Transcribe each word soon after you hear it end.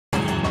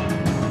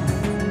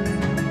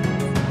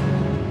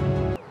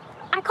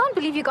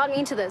believe you got me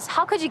into this.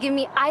 How could you give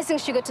me icing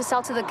sugar to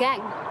sell to the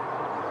gang?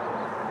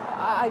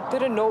 I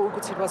didn't know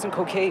it wasn't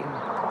cocaine.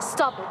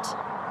 Stop it.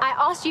 I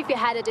asked you if you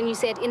had it and you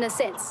said in a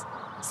sense.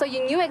 So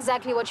you knew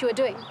exactly what you were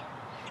doing.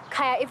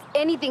 Khaya, if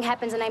anything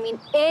happens, and I mean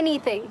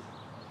anything,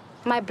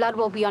 my blood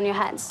will be on your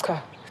hands.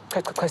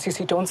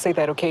 Sisi, don't say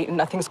that, okay?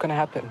 Nothing's gonna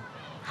happen.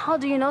 How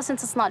do you know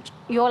since it's not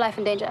your life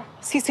in danger?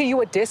 Sisi, you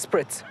were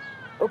desperate.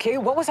 Okay,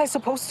 what was I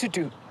supposed to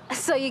do?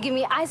 So you give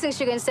me icing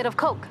sugar instead of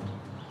Coke?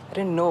 I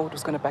didn't know it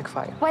was gonna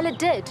backfire. Well, it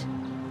did.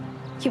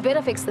 You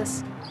better fix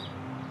this.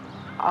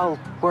 I'll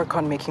work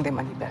on making their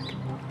money back.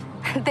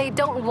 They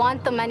don't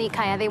want the money,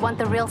 Khaya. They want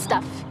the real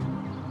stuff.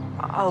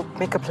 I'll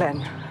make a plan.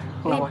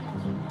 Now what?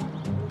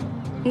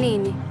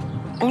 Nini.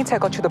 I need to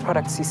got you the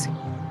product, Sisi.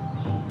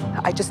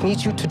 I just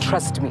need you to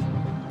trust me,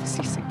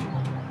 Sisi.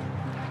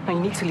 Now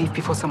you need to leave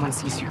before someone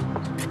sees you.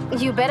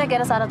 You better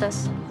get us out of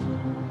this.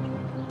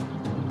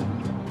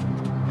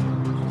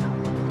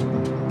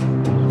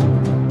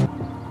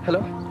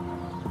 Hello?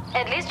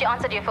 At least you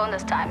answered your phone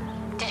this time.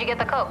 Did you get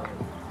the Coke?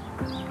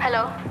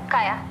 Hello,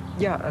 Khaya?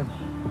 Yeah,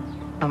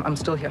 I'm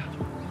still here.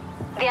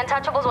 The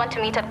Untouchables want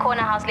to meet at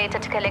Corner House later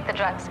to collect the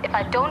drugs. If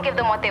I don't give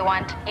them what they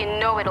want, you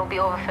know it'll be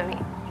over for me.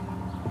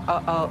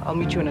 I'll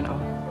meet you in an hour.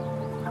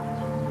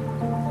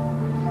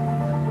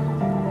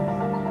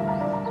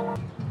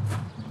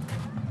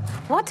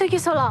 What took you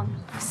so long?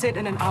 I said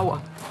in an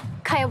hour.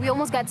 Khaya, we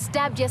almost got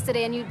stabbed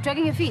yesterday and you're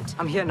dragging your feet.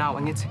 I'm here now,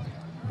 Angit.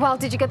 Well,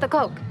 did you get the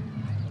Coke?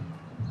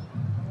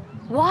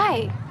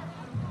 Why?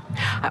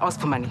 I asked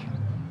for money.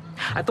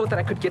 I thought that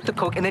I could get the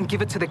Coke and then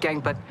give it to the gang,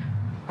 but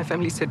my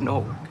family said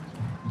no.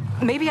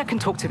 Maybe I can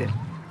talk to them.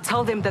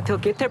 Tell them that they'll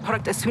get their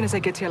product as soon as I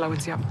get to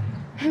allowance.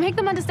 Make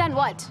them understand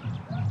what?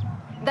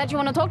 That you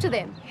want to talk to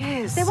them?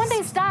 Yes. They want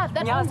their staff.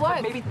 That won't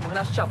work. Maybe.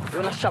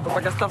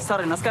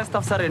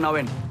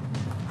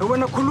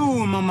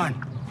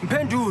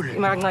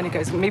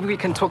 Guys, maybe we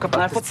can talk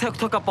about this.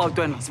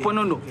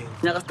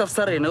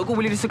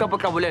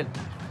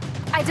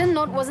 I didn't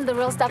know it wasn't the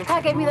real stuff.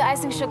 Khaya gave me the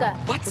icing sugar.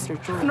 What?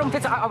 No,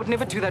 I would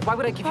never do that. Why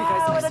would I give you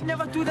guys I would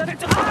never do that.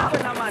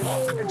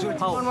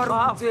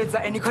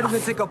 And you can't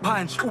even take a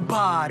punch. No,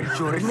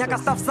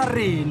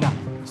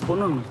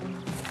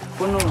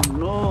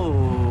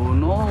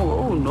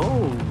 no, no.